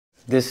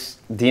this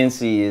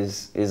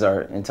DNCE is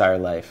our entire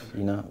life.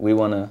 You know, we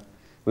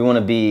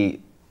wanna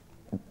be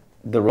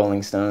the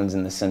Rolling Stones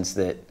in the sense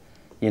that,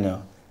 you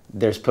know,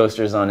 there's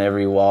posters on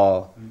every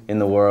wall in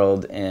the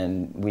world,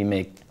 and we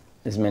make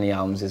as many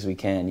albums as we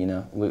can. You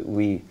know,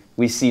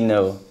 we see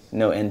no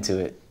end to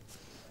it.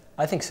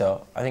 I think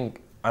so. I think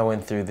I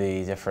went through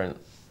the different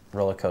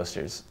roller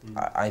coasters.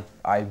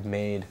 I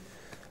made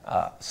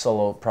a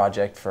solo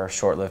project for a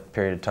short-lived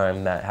period of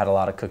time that had a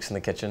lot of cooks in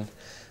the kitchen,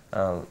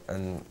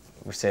 and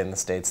we say in the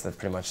States that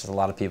pretty much a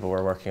lot of people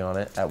were working on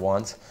it at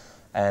once,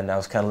 and I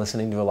was kind of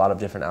listening to a lot of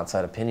different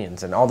outside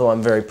opinions. And although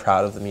I'm very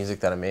proud of the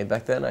music that I made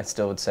back then, I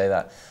still would say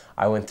that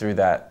I went through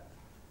that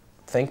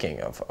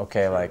thinking of,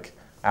 okay, like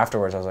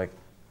afterwards I was like,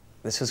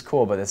 this is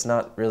cool, but it's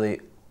not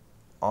really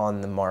on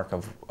the mark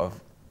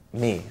of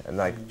me, and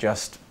like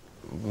just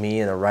me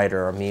and a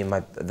writer, or me and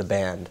the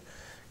band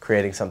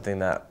creating something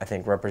that I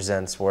think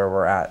represents where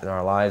we're at in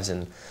our lives,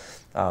 and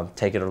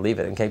take it or leave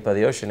it. And Cake by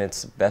the Ocean,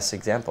 it's the best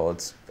example.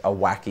 It's a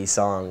wacky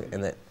song,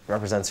 and it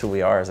represents who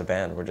we are as a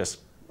band. We're just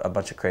a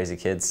bunch of crazy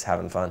kids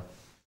having fun.